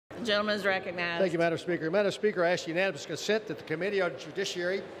The gentleman is recognized. Thank you, Madam Speaker. Madam Speaker, I ask unanimous consent that the Committee on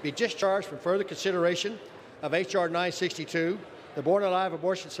Judiciary be discharged from further consideration of H.R. 962, the Born Alive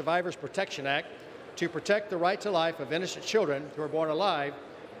Abortion Survivors Protection Act, to protect the right to life of innocent children who are born alive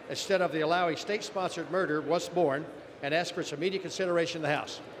instead of the allowing state-sponsored murder once born, and ask for its immediate consideration in the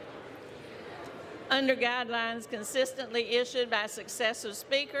House. Under guidelines consistently issued by successive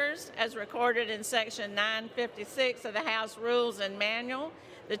speakers, as recorded in Section 956 of the House Rules and Manual,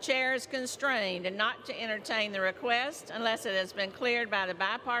 the Chair is constrained not to entertain the request unless it has been cleared by the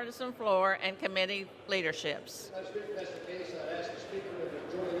bipartisan floor and committee leaderships. Madam Speaker, if that's the case, I ask the Speaker of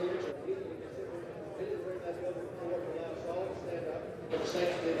the Majority Leader to immediately consider to bring that bill before to allow us all to stand up for the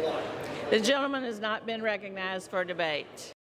sanctity of life. The gentleman has not been recognized for debate.